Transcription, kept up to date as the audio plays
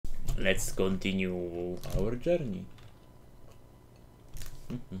Let's continue our journey.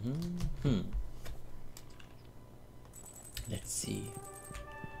 Let's see.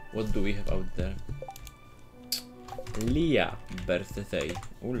 What do we have out there? Leah birthday.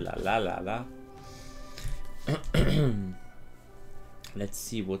 Ooh la la la la. Let's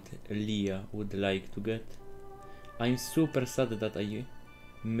see what Leah would like to get. I'm super sad that I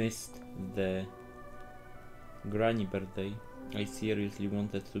missed the granny birthday. I seriously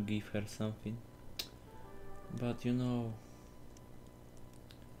wanted to give her something. But you know,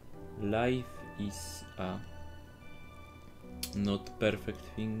 life is a not perfect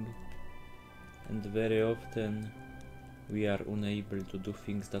thing, and very often we are unable to do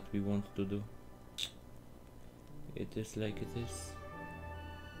things that we want to do. It is like it is.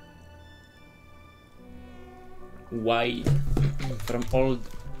 Why?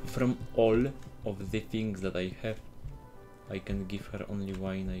 from all of the things that I have, I can give her only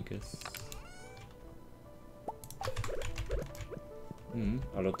wine, I guess.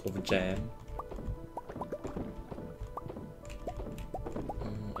 A lot of jam.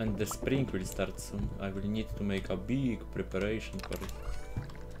 And the spring will start soon. I will need to make a big preparation for it.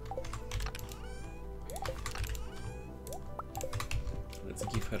 Let's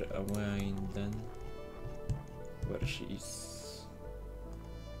give her a wine then. Where she is?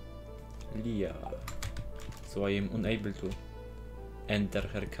 Leah. So I am unable to enter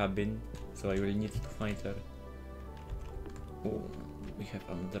her cabin, so I will need to find her. Oh, we have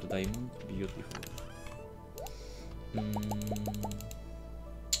another diamond. Beautiful.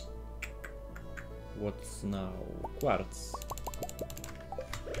 What's now? Quartz.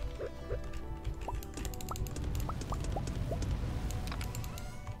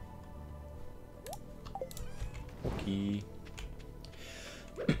 Okay.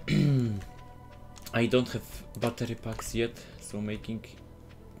 I don't have battery packs yet, so making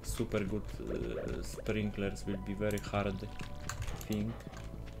super good sprinklers will be very hard thing.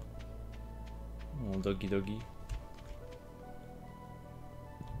 Oh, doggy doggy.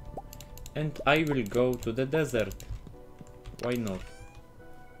 And I will go to the desert. Why not?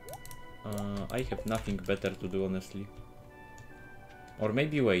 I have nothing better to do, honestly. Or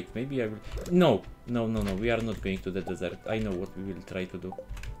maybe wait, maybe I will... No, we are not going to the desert. I know what we will try to do.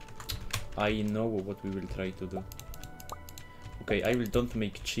 I know what we will try to do. Okay, I will don't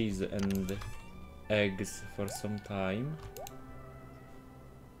make cheese and eggs for some time.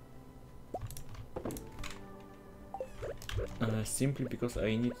 Simply because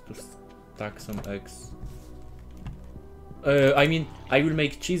I need to stack some eggs. I mean, I will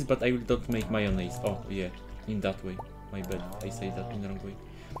make cheese, but I will not make mayonnaise. Oh, yeah, in that way. My bad, I say that in the wrong way.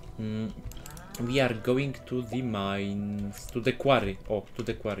 We are going to the mines, to the quarry. Oh, to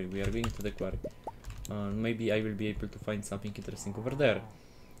the quarry. We are going to the quarry. Maybe I will be able to find something interesting over there.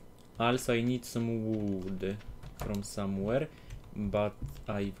 Also, I need some wood from somewhere, but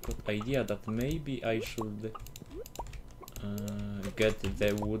I've got idea that maybe I should get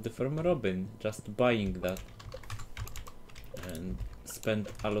the wood from Robin. Just buying that and spend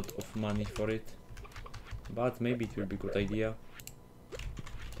a lot of money for it. But maybe it will be good idea.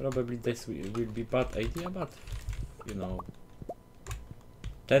 Probably this will be bad idea, but you know,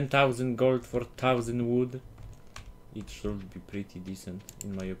 10,000 gold for 1,000 wood, it should be pretty decent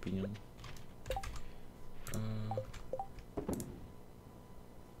in my opinion.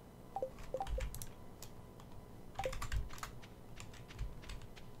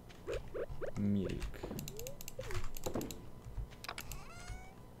 Milk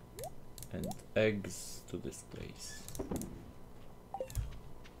and eggs to this place.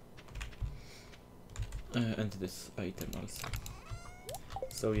 And this item also.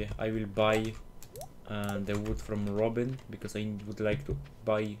 So yeah, I will buy the wood from Robin because I would like to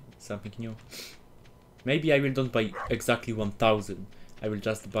buy something new. Maybe I will don't buy exactly 1,000. I will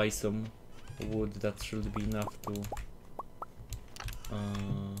just buy some wood that should be enough to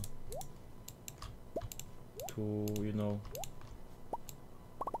you know,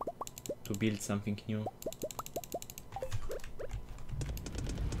 to build something new.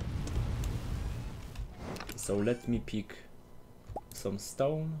 So let me pick some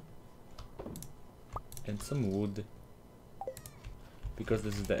stone and some wood, because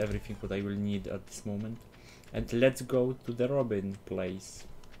this is the everything what I will need at this moment. And let's go to the Robin place.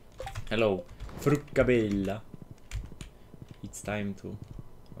 Hello, Fruccabella. It's time to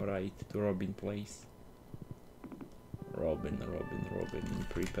write to Robin place. Robin,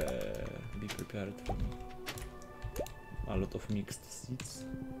 prepare. Be prepared for me. A lot of mixed seeds.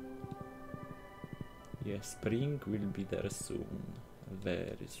 Yeah, spring will be there soon.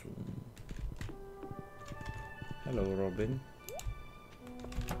 Very soon. Hello, Robin.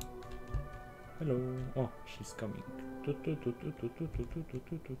 Hello. Oh, she's coming.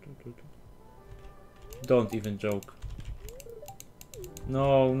 Don't even joke.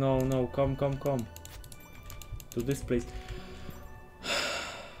 No, no, no. Come, come, come. To this place.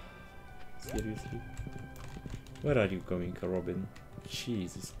 Seriously? Where are you going, Robin?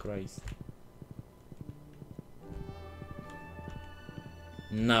 Jesus Christ.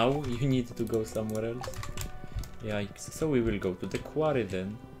 Now you need to go somewhere else. Yikes. So we will go to the quarry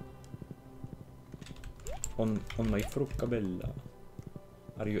then. On my Fruccabella.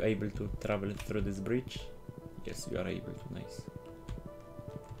 Are you able to travel through this bridge? Yes, you are able to. Nice.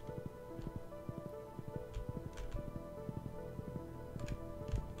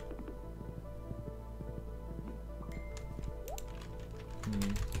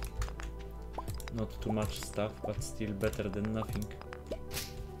 Not too much stuff, but still better than nothing.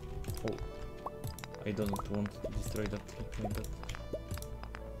 Oh, I don't want to destroy that tree like that.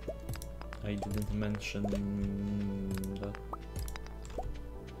 I didn't mention that.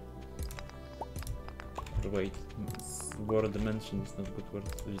 Or wait, word mention is not a good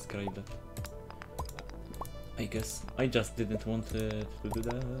word to describe that. I guess I just didn't want to do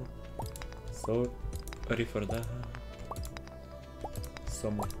that. Sorry for that.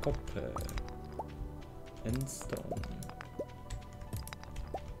 Some copper and stone.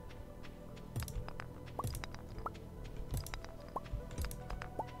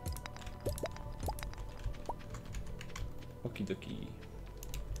 Okie dokie.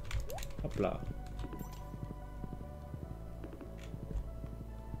 Hopla.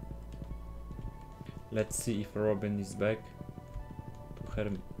 Let's see if Robin is back to her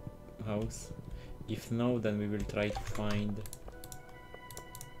house. If no, then we will try to find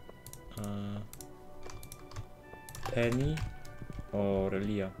Penny or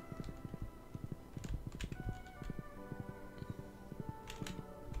Leah.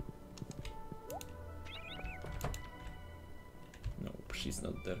 Nope, she's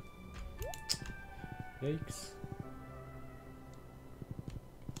not there. Yikes.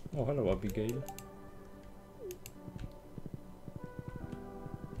 Oh, hello, Abigail.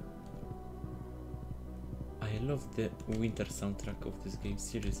 I love the winter soundtrack of this game,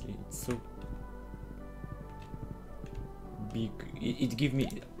 seriously, it's so big. It gives me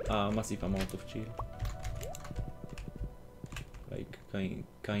a massive amount of chill. Like,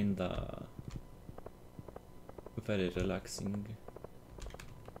 kinda very relaxing.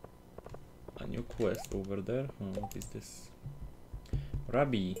 A new quest over there. Oh, what is this?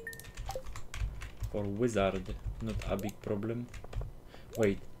 Rabbi for wizard, not a big problem.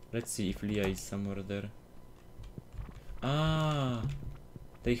 Wait, let's see if Leah is somewhere there. Ah,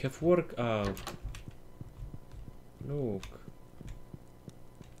 they have work out. Look.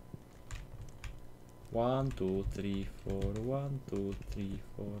 1, 2, 3, 4. 1, 2, 3,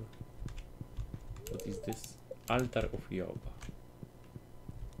 4. What is this? Altar of Yoba.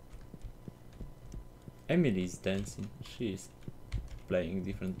 Emily is dancing. She is playing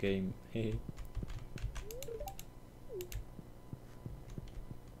different game. Hey.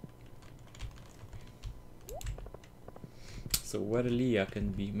 So where Leah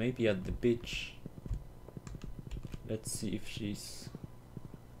can be? Maybe at the beach. Let's see if she's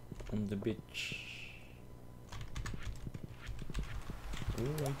on the beach.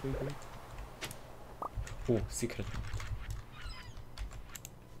 Oh, wait. Oh, secret.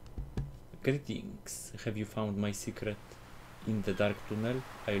 Greetings. Have you found my secret in the dark tunnel?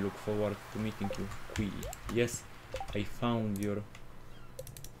 I look forward to meeting you. Qui. Yes, I found your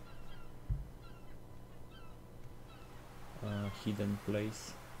hidden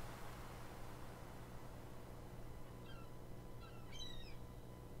place.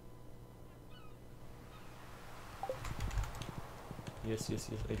 Yes,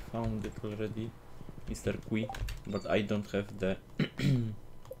 I found it already, Mr. Qui, but I don't have the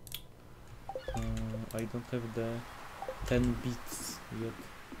I don't have the 10 bits yet.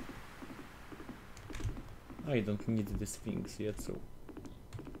 I don't need these things yet, so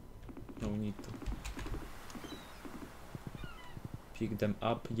no need to pick them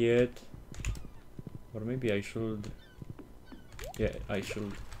up yet. Or maybe I should. Yeah, I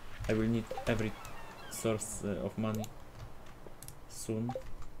should. I will need every source of money soon,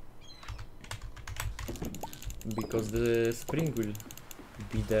 because the spring will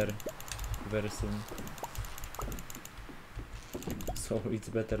be there very soon, so it's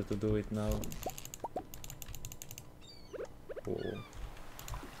better to do it now. Oh.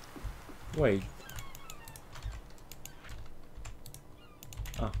 Wait.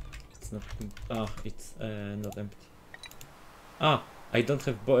 Ah, it's not. It's not empty. Ah, I don't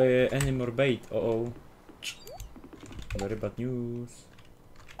have any more bait. Uh oh. Very bad news.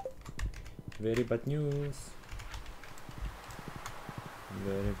 Very bad news.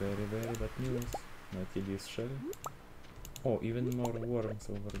 Very, very, very bad news. Nautilus shell. Oh, even more worms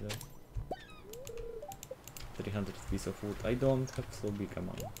over there. 300 pieces of wood. I don't have so big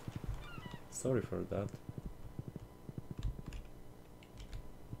amount. Sorry for that.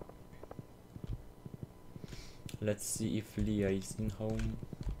 Let's see if Leah is in home.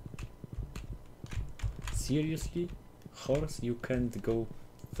 Seriously? Horse, you can't go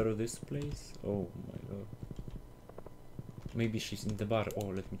through this place? Oh my god. Maybe she's in the bar. Oh,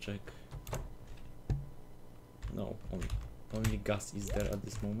 let me check. No, only Gus is there at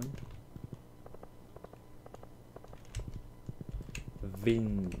this moment.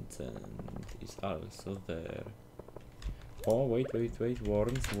 Vincent is also there. Oh, wait.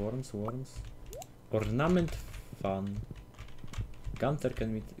 Worms. Ornament fun. Gunther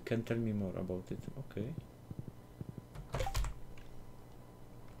can tell me more about it. Okay.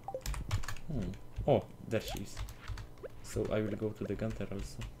 Oh, there she is. So I will go to the Gunther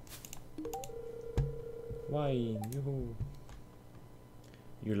also. Wine, yoo-hoo.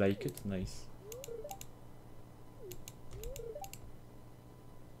 You like it? Nice.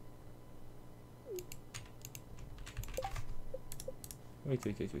 Wait.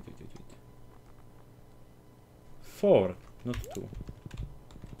 4, not 2.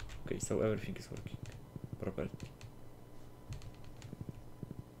 Okay, so everything is working properly.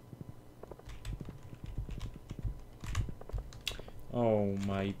 Oh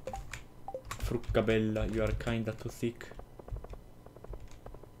my Fruccabella, you are kinda too thick.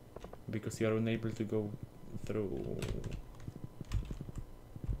 Because you are unable to go through.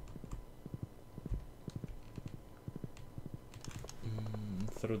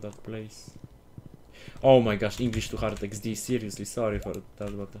 Through that place. Oh my gosh, English to hard XD, seriously, sorry for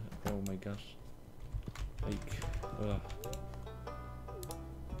that, but oh my gosh. Like,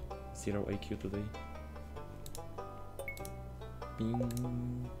 0 IQ today.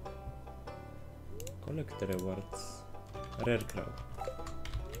 Bing. Collect the rewards. Rare crow.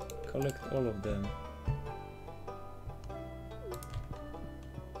 Collect all of them.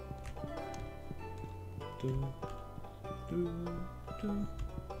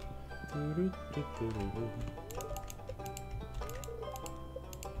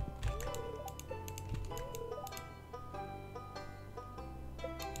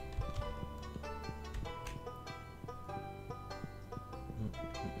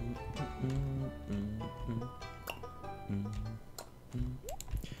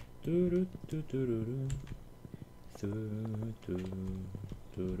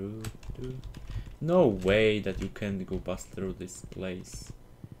 No way that you can't go past through this place.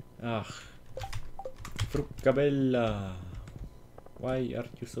 Ah, Fruccabella, why are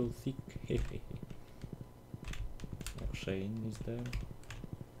you so thick? Oh, Shane is there.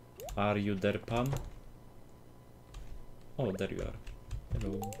 Are you there, Pam? Oh, there you are.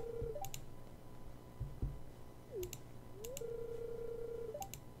 Hello.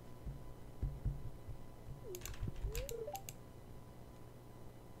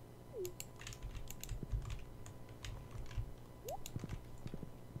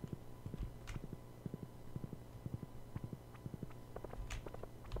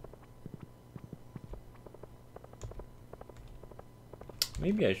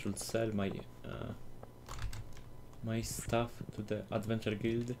 Maybe I should sell my my stuff to the Adventure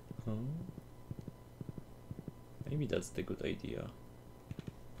Guild. Huh? Maybe that's the good idea.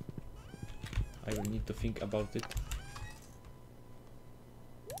 I will need to think about it.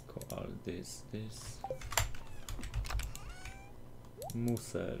 Call this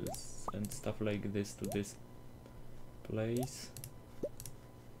mussels and stuff like this to this place.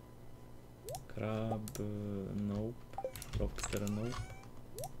 Crab, nope. Lobster, nope.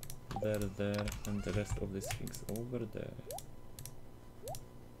 There, and the rest of these things over there.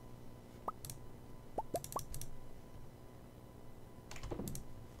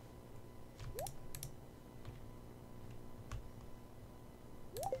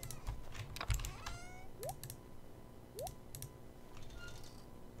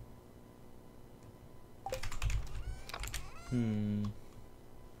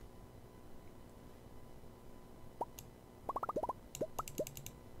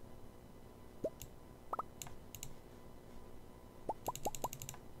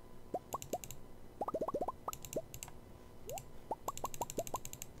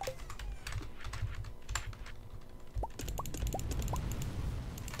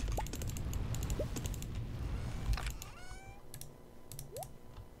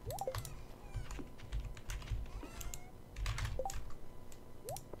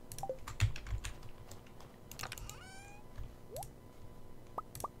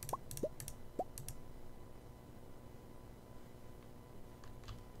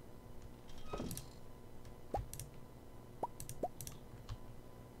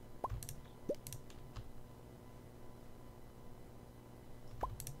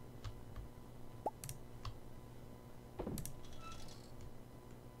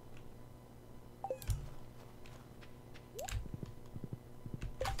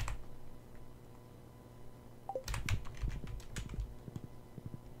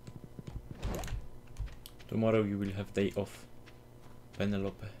 Tomorrow you will have day off,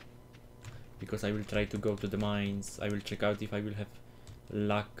 Penelope. Because I will try to go to the mines. I will check out if I will have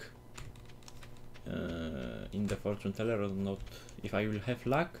luck in the fortune teller or not. If I will have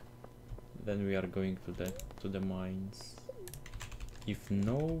luck, then we are going to the mines. If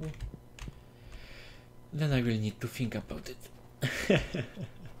no, then I will need to think about it.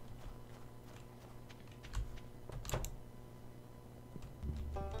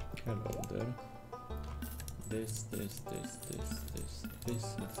 Hello there. This,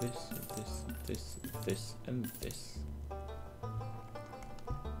 and this.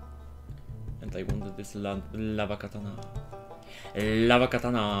 And I wanted this lava katana. Lava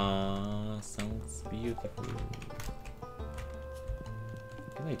katana sounds beautiful.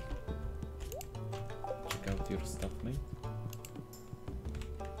 Can I check out your stuff, mate?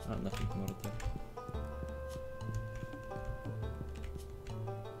 Ah, nothing more there.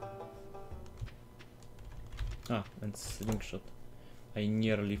 Ah, and slingshot. I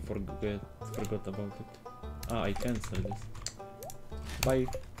nearly forgot about it. Ah, I cancel this. Bye.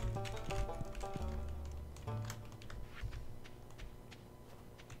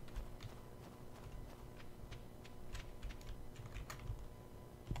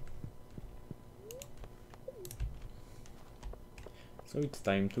 So it's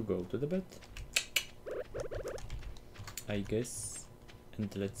time to go to the bed, I guess,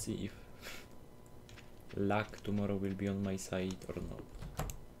 and let's see if luck tomorrow will be on my side or not.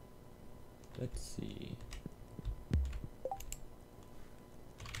 Let's see.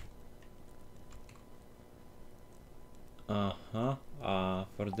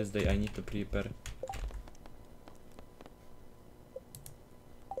 For this day I need to prepare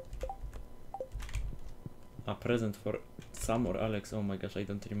a present for Sam or Alex. Oh my gosh, I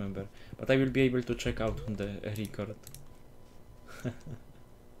don't remember, but I will be able to check out on the record.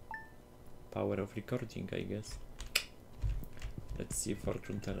 Power of recording, I guess. Let's see,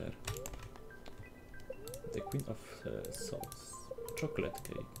 fortune teller. The queen of sauce. Chocolate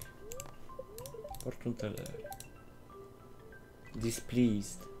cake. Fortune teller.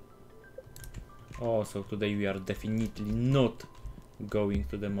 Displeased. Oh, so today we are definitely not going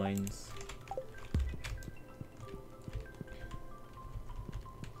to the mines.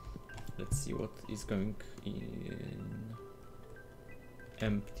 Let's see what is going in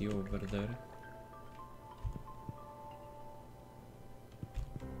empty over there.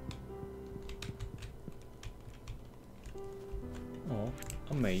 Oh,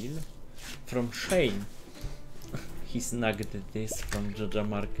 a mail from Shane. He snagged this from Joja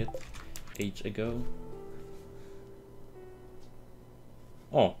Market age ago.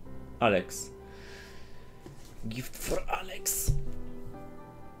 Oh, Alex. Gift for Alex.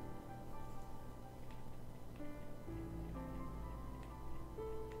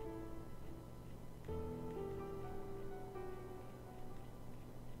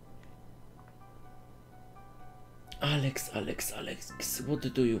 Alex, what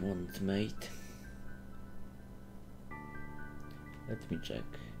do you want, mate? Let me check.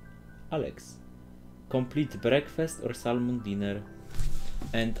 Alex, complete breakfast or salmon dinner?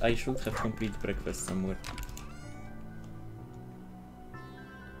 And I should have complete breakfast somewhere.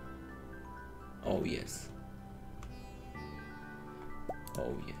 Oh yes.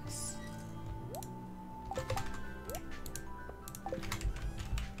 Oh yes.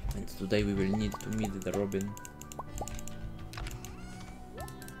 And today we will need to meet the Robin.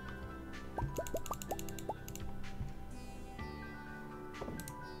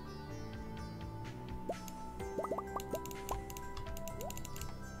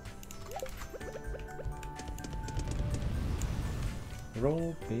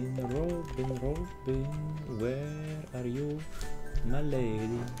 Robin, where are you, my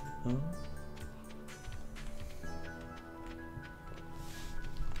lady? Huh?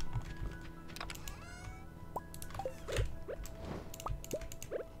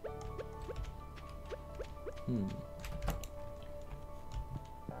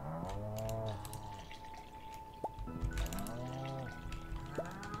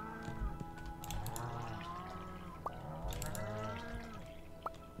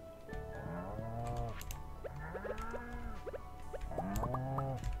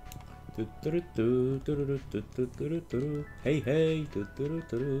 Hey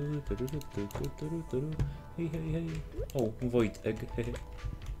hey, hey. Oh, void egg.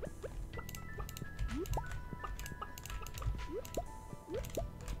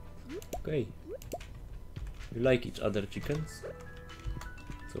 Okay, you like each other, chickens,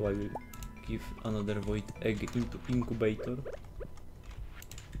 so I will give another void egg into incubator.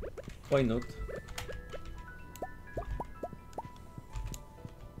 Why not?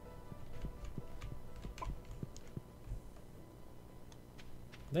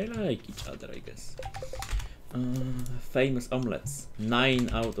 They like each other, I guess. Famous omelets. 9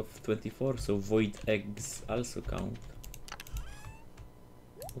 out of 24, so void eggs also count.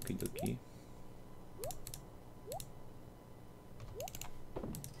 Okie dokie.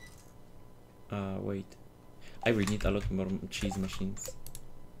 Wait. I will need a lot more cheese machines.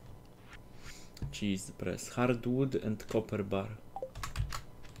 Cheese press. Hardwood and copper bar.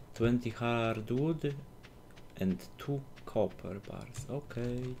 20 hardwood and 2 copper bars.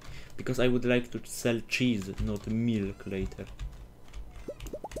 Okay. Because I would like to sell cheese, not milk later.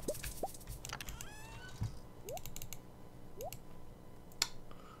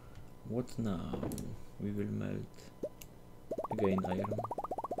 What now? We will melt. Again iron.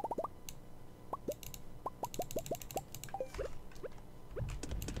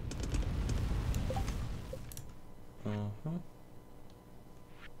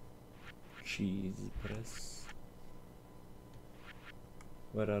 Cheese press.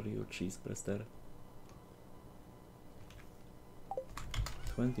 Where are you, cheese press there?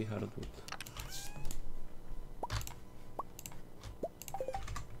 20 hardwood.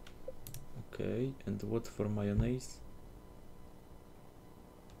 Okay, and what for mayonnaise?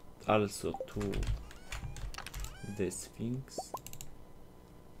 Also 2 these things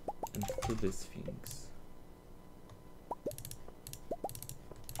and 2 these things.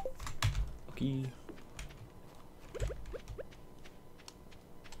 Okay.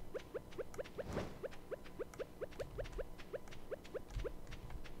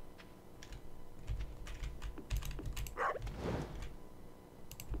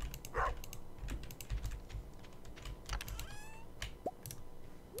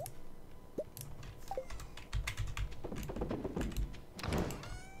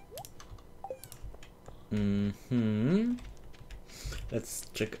 Let's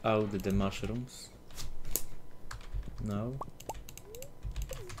check out the mushrooms now.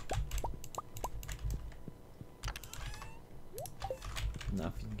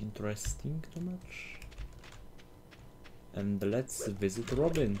 Nothing interesting too much. And let's visit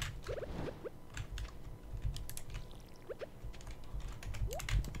Robin.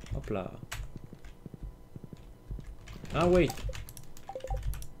 Hopla. Ah wait.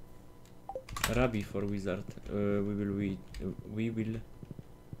 Rabbi for wizard. We will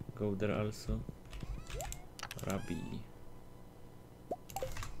go there also. Rabbi.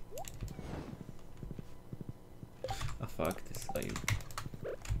 Ah fuck this. I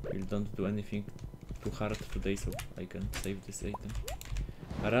will don't do anything too hard today, so I can save this item.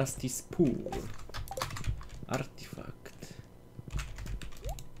 Rusty spoor. Artifact.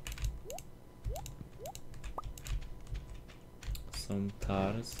 Some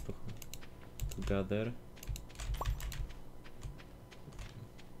tars to gather.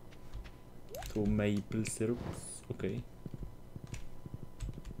 2 maple syrups, okay.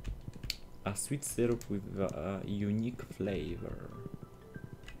 A sweet syrup with a unique flavor.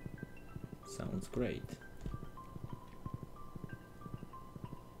 Sounds great.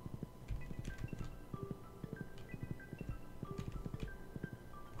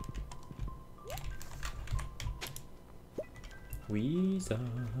 Wizard,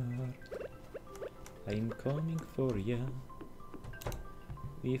 I'm coming for ya.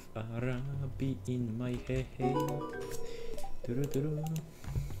 With a rabbi in my head.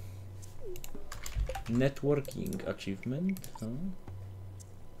 Networking achievement, huh?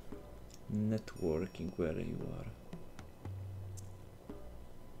 Networking, where you are.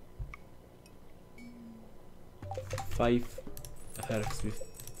 Five herbs with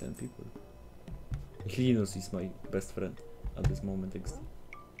 10 people. Linus is my best friend at this moment.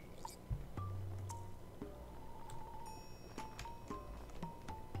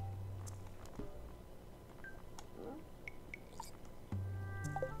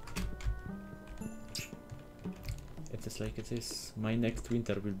 Like it is. My next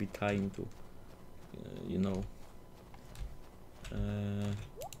winter will be time to, you know,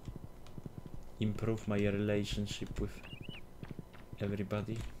 improve my relationship with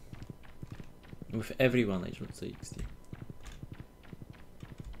everybody. With everyone, I should say.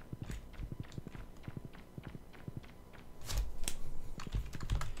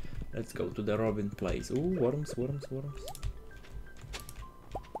 Let's go to the Robin place. Ooh, worms, worms, worms.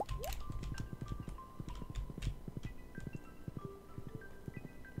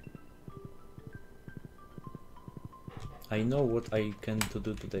 I know what I can to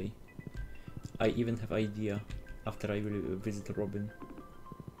do today. I even have idea after I will visit Robin.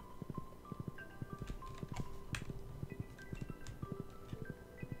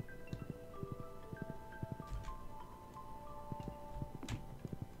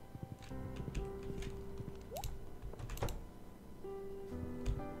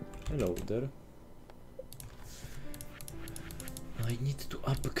 Hello there. I need to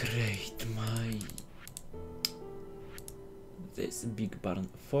upgrade my this big barn.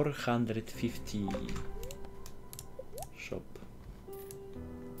 450 shop.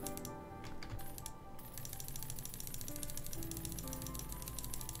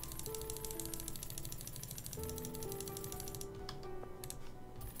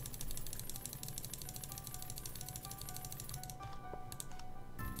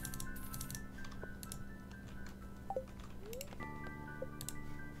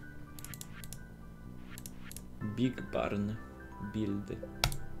 Big barn build.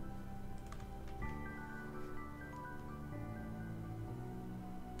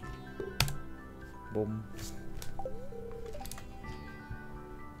 Boom.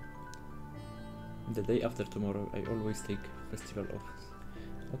 The day after tomorrow, I always take festival off.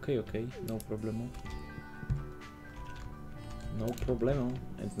 Okay, okay, no problemo. No problemo.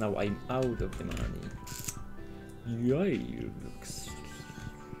 And now I'm out of the money. Yikes.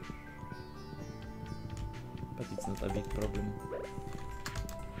 But it's not a big problem.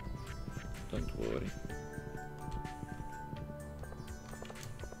 Don't worry.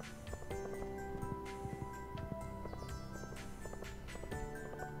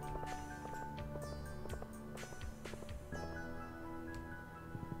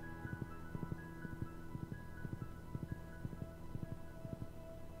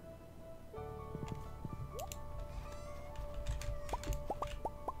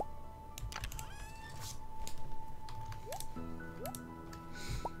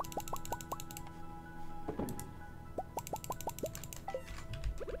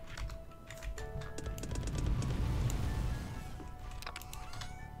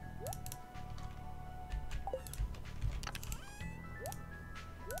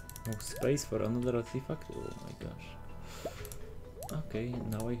 No space for another artifact? Oh my gosh. Okay,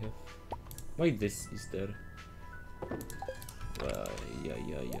 now I have. Why this is there?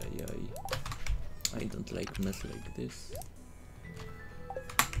 I don't like mess like this.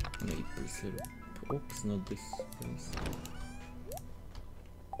 Maple syrup. Oops, not this place.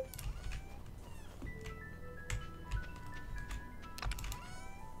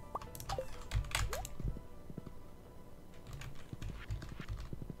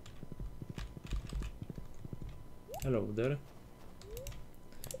 Hello there.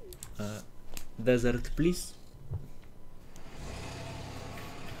 Desert, please.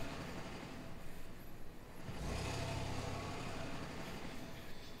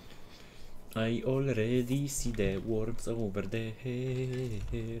 I already see the worms over there.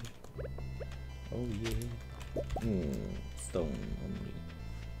 Oh yeah. Stone only.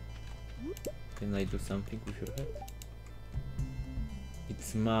 Can I do something with your head?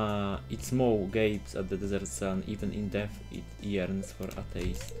 It's Mo gapes at the desert sun. Even in death, it yearns for a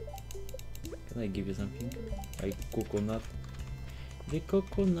taste. Can I give you something? Like coconut. The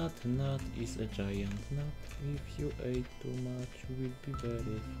coconut nut is a giant nut. If you ate too much, you will be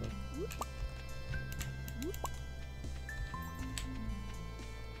very fat.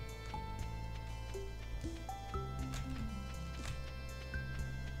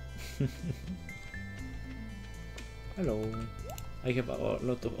 Hello. I have a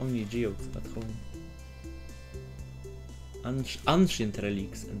lot of only geodes at home. Ancient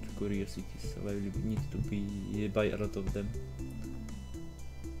relics and curiosities, so I will need to buy a lot of them.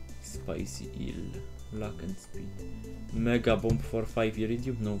 Spicy eel, luck and speed. Mega bomb for 5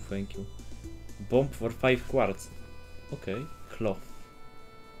 iridium? No thank you. Bomb for 5 quartz. Okay. Cloth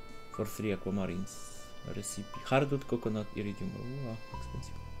for 3 aquamarines. Recipe. Hardwood, coconut, iridium. Oh,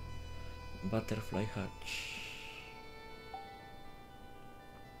 expensive. Butterfly hatch.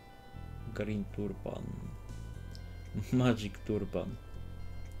 Green turban. Magic turban.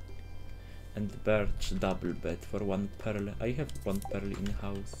 And birch double bed for 1 pearl. I have 1 pearl in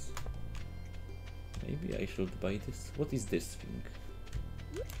house. Maybe I should buy this. What is this thing?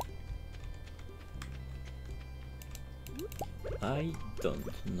 I don't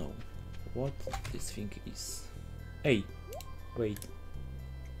know what this thing is. Hey, wait.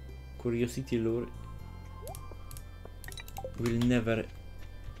 Curiosity lure will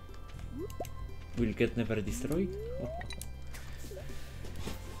get never destroyed? Oh.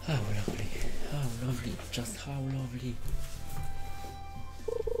 How lovely, how lovely, just how lovely.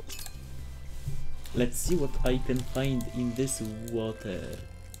 Let's see what I can find in this water.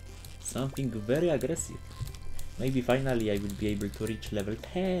 Something very aggressive. Maybe finally I will be able to reach level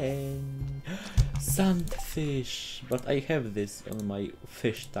 10. Sandfish! But I have this on my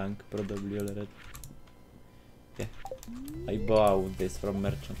fish tank probably already. Yeah. I bought this from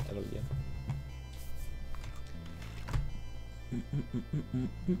merchant earlier.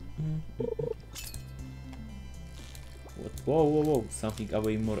 What? Whoa, whoa, whoa! Something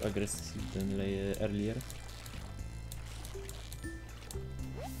way more aggressive than earlier.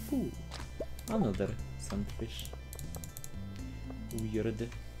 Ooh, another sandfish. Weird.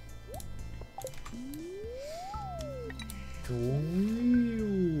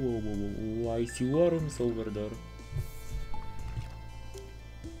 Ooh, I see worms over there.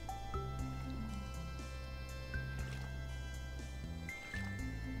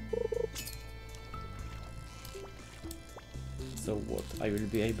 So what? I will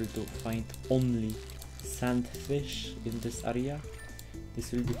be able to find only sandfish in this area?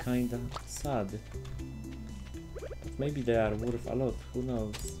 This will be kinda sad. But maybe they are worth a lot, who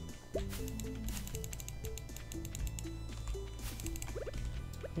knows?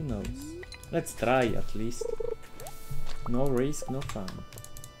 Who knows? Let's try at least. No risk, no fun.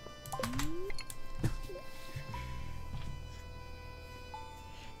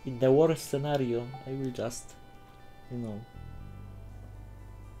 In the worst scenario, I will just, you know,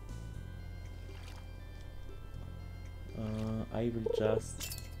 I will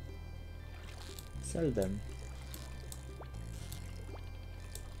just sell them.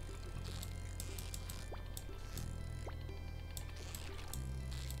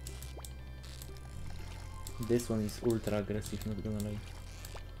 This one is ultra aggressive, not gonna lie.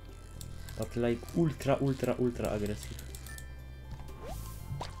 But like ultra aggressive.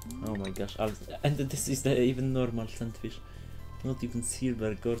 Oh my gosh, and this is the even normal sandfish. Not even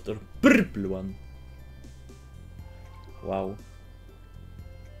silver, gold or purple one. Wow.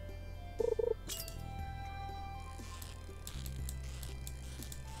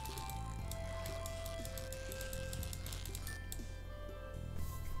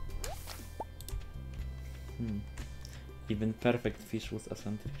 Even perfect fish was a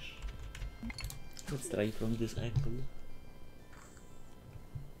sandfish. Let's try from this angle.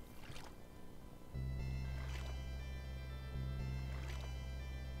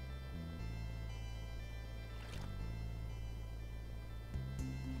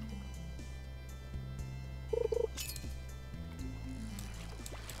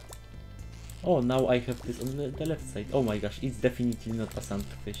 Oh, now I have this on the left side. Oh my gosh, it's definitely not a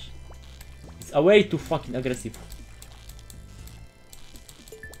sandfish. It's a way too fucking aggressive.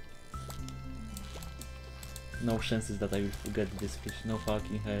 No chances that I will get this fish. No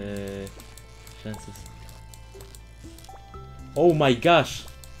fucking chances. Oh my gosh!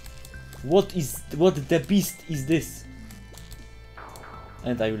 What the beast is this?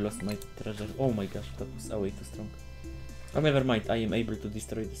 And I lost my treasure. Oh my gosh, that was way too strong. Oh, never mind, I am able to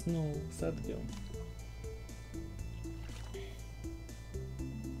destroy this. No, sad girl.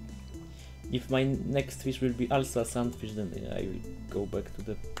 If my next fish will be also a sandfish, then I will go back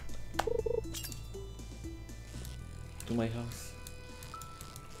to my house.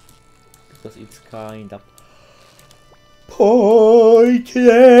 Because it's kind of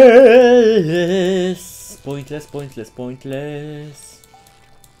pointless. Pointless.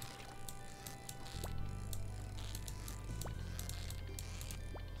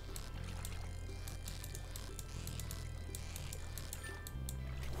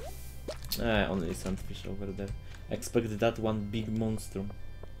 Only sandfish over there. Expect that one big monster.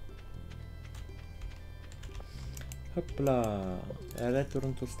 Hopla!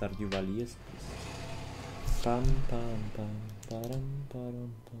 Return to Stardew Valley, yes please. Pam pam pam param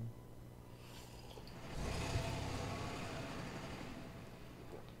param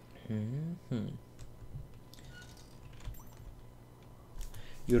pam.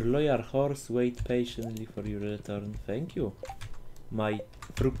 Your loyal horse wait patiently for your return. Thank you, my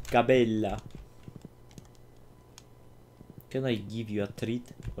Fruccabella. Can I give you a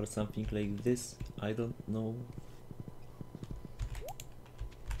treat or something like this? I don't know.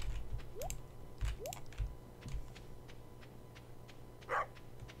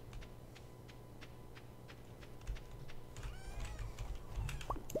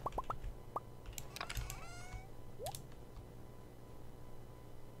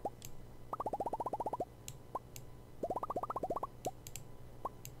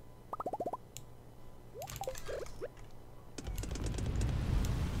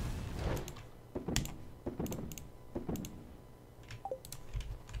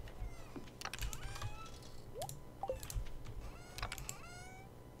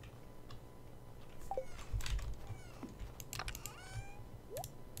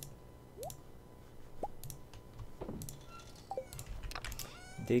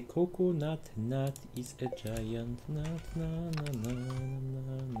 The coconut nut is a giant nut, na na na na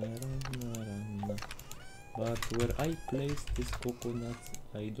na na na. But where I place this coconut,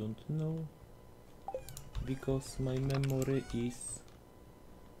 I don't know. because my memory is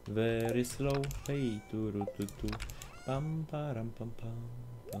very slow. Hey, tu. Pam param pam pam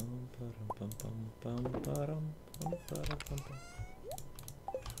pam param pam pam pam param pam param pam pam.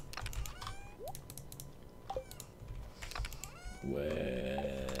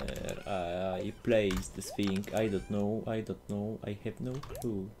 Where I place this thing? I don't know. I have no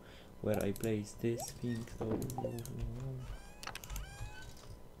clue where I place this thing. Oh, I don't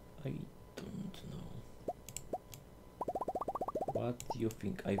know. What do you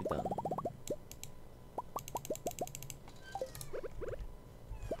think I've done?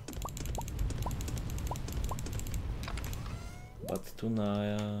 But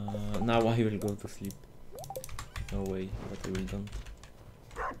tonight, now I will go to sleep. No way, but I will don't.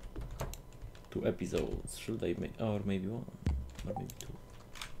 2 episodes, should I make, or maybe 1, or maybe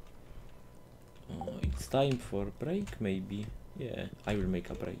 2. It's time for break, maybe. Yeah, I will make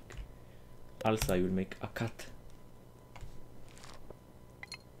a break. Also, I will make a cut.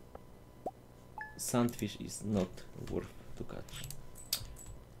 Sandfish is not worth to catch.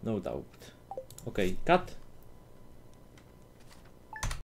 No doubt. Okay, cut.